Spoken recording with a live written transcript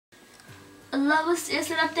الله بص يا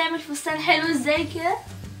سلا بتعمل فستان حلو ازاي كده.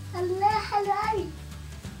 الله حلو قوي.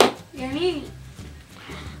 جميل.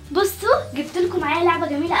 بصوا جبت لكم معايا لعبه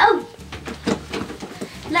جميله قوي.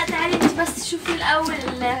 لا تعالي انت بس شوفي الاول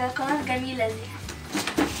القناه الجميله دي،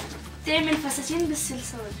 تعمل فساتين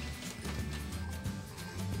بالصلصال.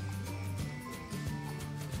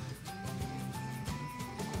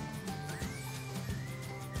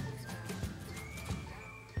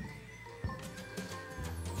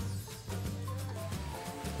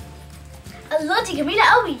 الله دي جميله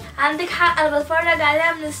قوي. عندك حق، انا بتفرج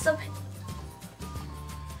عليها من الصبح.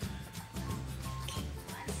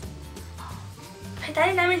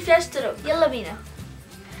 تعالي نعمل فيها اشتراك. يلا بينا.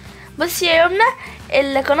 بصي يا يمنى،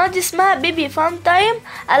 القناه دي اسمها بيبي فان تايم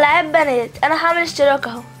العاب بنات. انا هعمل اشتراك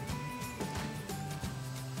اهو.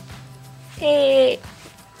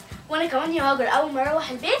 وانا كمان يا هاجر اول ما اروح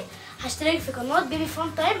البيت هشترك في قناه بيبي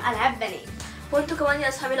فان تايم العاب بنات. وانتوا كمان يا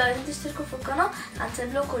اصحابي لو عايزين تشتركوا في القناه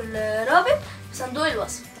هنسيب لكم الرابط في صندوق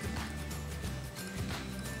الوصف.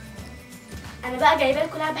 انا بقى جايبه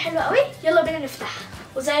لكم لعبه حلوه قوي، يلا بينا نفتحها.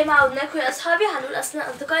 وزي ما عودناكم يا اصحابي هنقول اسماء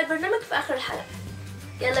اصدقاء البرنامج في اخر الحلقه.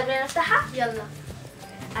 يلا بينا نفتحها. يلا.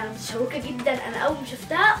 انا متشوقه جدا، انا اول ما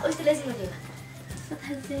شفتها قلت لازم اجيبها.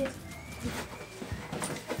 فتحها ازاي؟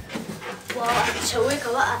 واو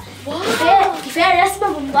متشوقه بقى. كفايه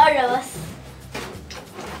الرسمه من بره بس.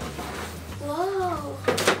 واو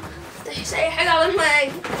متفتحيش اي حاجه عقبال ما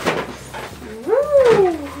اجي.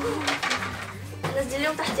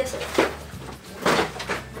 نزليهم تحت يا سيدي.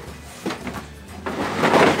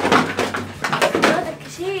 ده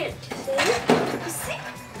كتير. بصي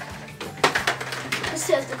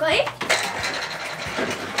بصي يا اصدقائي.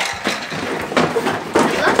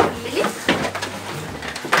 يلا كملي.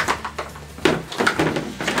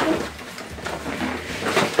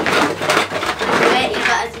 باقي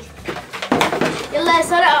بقى دي. يلا يا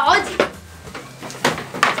ساره اقعدي.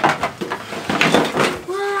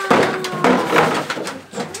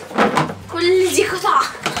 كل دي قطعه.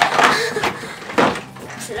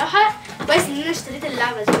 بصراحه كويس ان انا اشتريت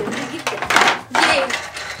اللعبه دي جدا. دي ايه؟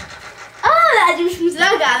 لا دي مش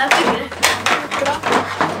مزعجه على فكره.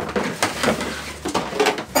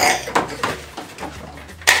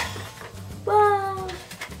 واو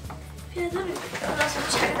فيها دم. خلاص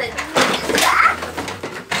مفيش حاجه تانية.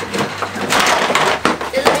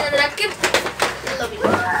 يلا بينا نركب. يلا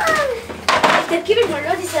بينا. التركيب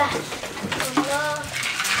المره دي سهل. الله.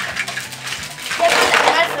 تعمل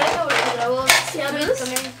الانواع الفواكه والخضروات. يا بيض بص.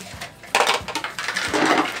 كمان.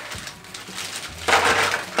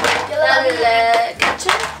 ده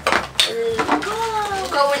الكاتشب،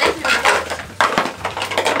 المكونات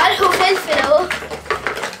ملح وفلفل اهو.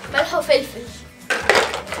 ملح وفلفل.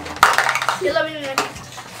 يلا بينا نركب.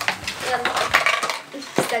 يلا.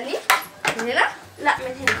 استني من هنا. لا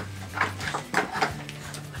من هنا.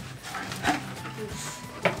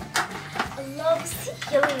 الله بصي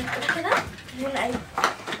يلا نركب كده من هنا. ايوه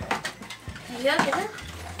ايوه كده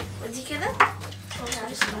ودي كده.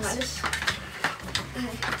 معلش معلش.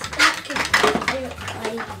 كده ايوه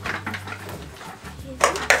ايوه.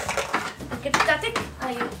 ركبت بتاعتك.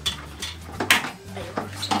 ايوه ايوه.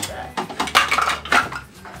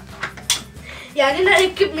 يعني انا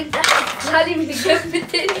اركب من تحت تطلعلي من الجنب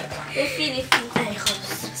التاني. لفي. اي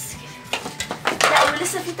خلاص بس كده. لا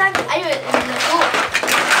ولسه في تانية. ايوه من فوق.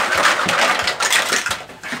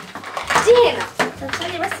 دي هنا. طب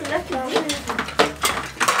ثانية بس نركب دي.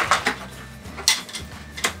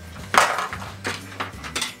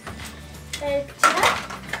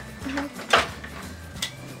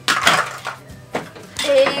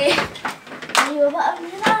 ايه ايوه بقى من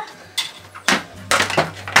هنا.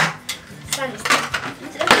 استني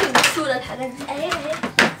بتركب بسهولة الحاجات دي. اهي اهي.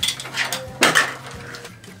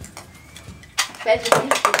 بقت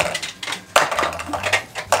بتجيب كده.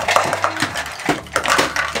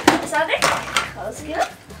 اساعدك؟ خلاص كده.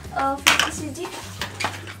 في الكيس دي.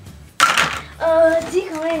 دي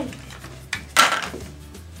كمان.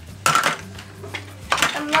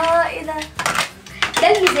 الله ايه ده؟ ده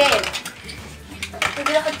الميزان.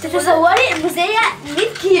 كده احط تتصوري الميزانية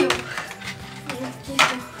 100 كيلو.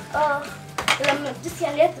 اه لما تدوسي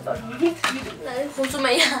عليها تبقى 100 كيلو. لا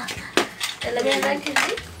 500. يلا بينا نركب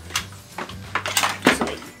دي.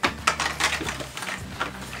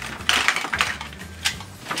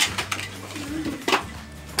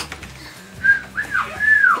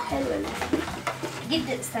 حلوة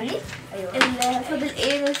جدا. استني. ايوه. فاضل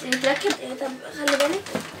ايه بس نتركب ايه؟ طب خلي بالك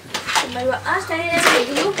ما يوقعش. تعالي نعمل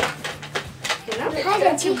الجيوب. كده.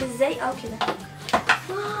 نركب ازاي؟ كده.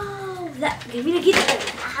 واو لا جميلة جدا.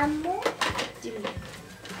 عمو دي من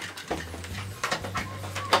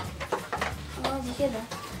دي كده.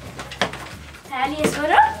 تعالي يا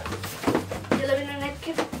ساره، يلا بينا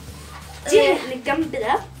نركب دي للجنب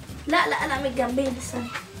ده. لا لا انا من الجنبين لسه.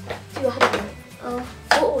 في واحده هنا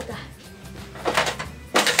فوق وتحت.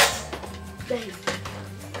 ده هنا.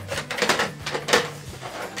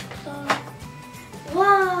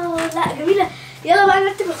 واو لا جميله. يلا بقى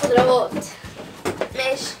نرتب الخضروات.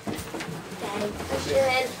 ماشي. تعالي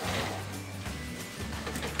ماشي.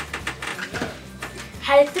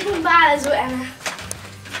 هرتبهم بقى على ذوق انا.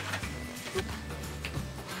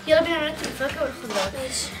 يلا بينا نرتب الفواكه والخضروات.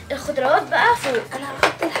 ماشي. الخضروات بقى فوق. انا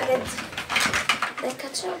هحط الحاجات دي. ده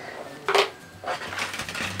كاتشب.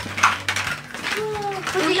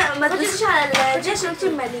 لا ما تبصيش على دي عشان انت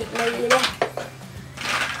مليلاها.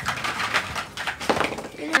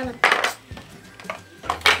 هنا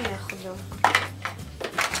الخضروات.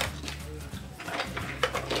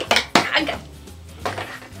 حاجة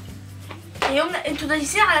يومنا انتوا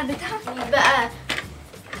دايسين على البتاع بقى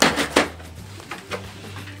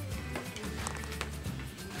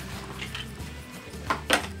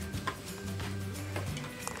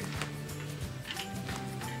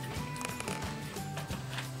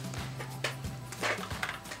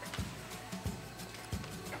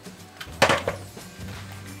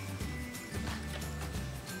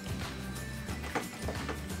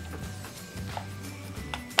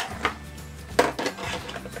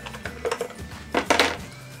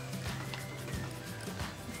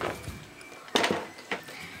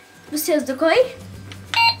بصي يا اصدقائي،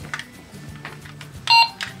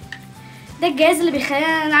 ده الجهاز اللي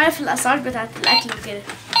بيخلينا نعرف الاسعار بتاعت الاكل وكده.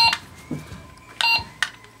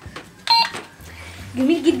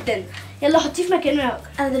 جميل جدا. يلا حطيه في مكانه يا وجه.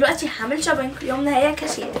 انا دلوقتي هعمل شوبينج. يومنا هي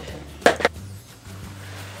كاشير.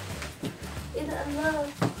 ايه ده الله.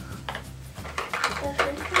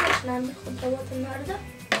 عشان نعمل خضروات النهارده.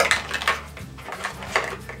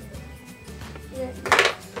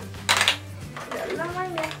 يلا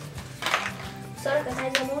معايا. سارة كانت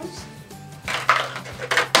عايزة موز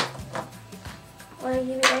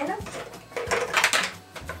وهجيب العنب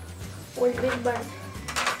والبيض برضه.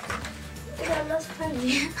 ايه ده الله سبحانه.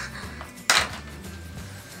 ايه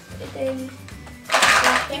تاني؟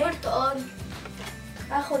 في برتقال.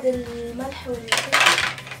 هاخد الملح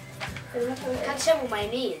والفلفل. كاتشب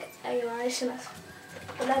ومايونيز. ايوه معلش انا اسفه.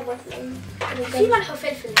 اتلخبط في ملح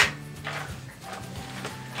وفلفل.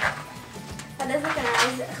 حضرتك انا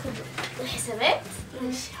عايزه اخد الحسابات.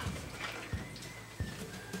 ماشي.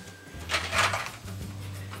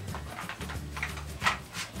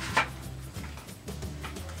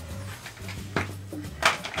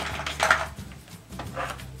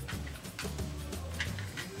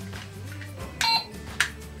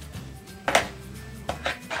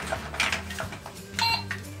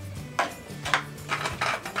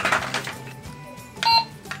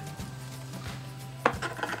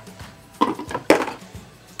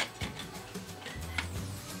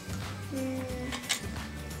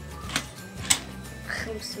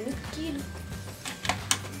 كيلو.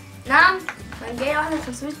 نعم انا جايه واحده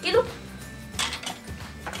 500 كيلو.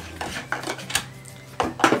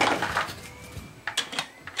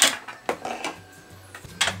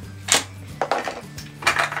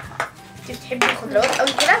 انت بتحبي الخضروات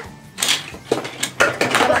قوي كده؟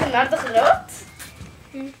 طبخ النهارده خضروات؟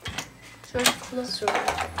 شويه خلاص شويه.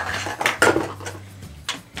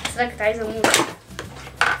 بس انا كنت عايزه موز.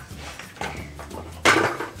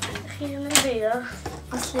 اخيرا البيضه.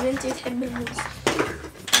 اصل بنتي بتحب الموز.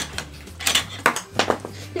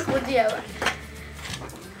 خديها بقى.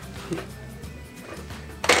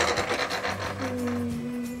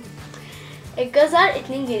 الجزر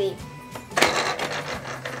 2 جنيه.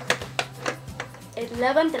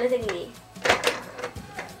 اللبن 3 جنيه.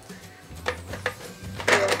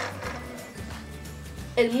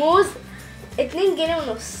 الموز 2 جنيه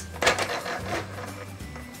ونص.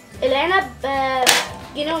 العنب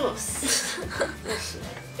جنيه ونص.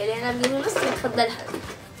 العنب جنيه ونص. اتفضلي حضرتك.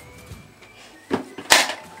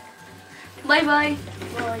 باي باي.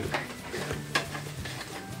 باي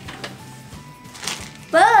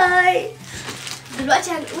باي.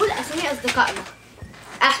 دلوقتي هنقول اسامي اصدقائنا: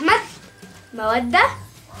 احمد، مودة،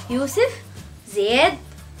 يوسف، زياد،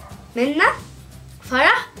 منى،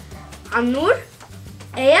 فرح، عمور،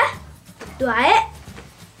 ايه، دعاء،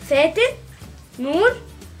 فاتن، نور،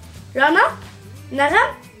 رنا،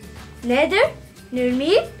 نغم، نادر،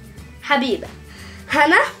 نرمين، حبيبة،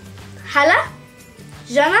 هنا، حلا،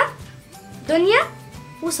 جنى، دنيا،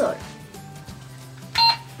 وسارة.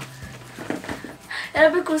 يا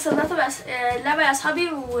رب تكونوا استمتعتوا اللعبه يا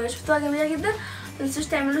اصحابي وشفتوها جميله جدا. متنسوش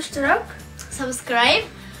تعملوا اشتراك، سبسكرايب،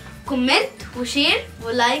 كومنت وشير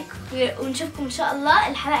ولايك، ونشوفكم ان شاء الله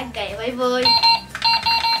الحلقة الجاية. باي باي.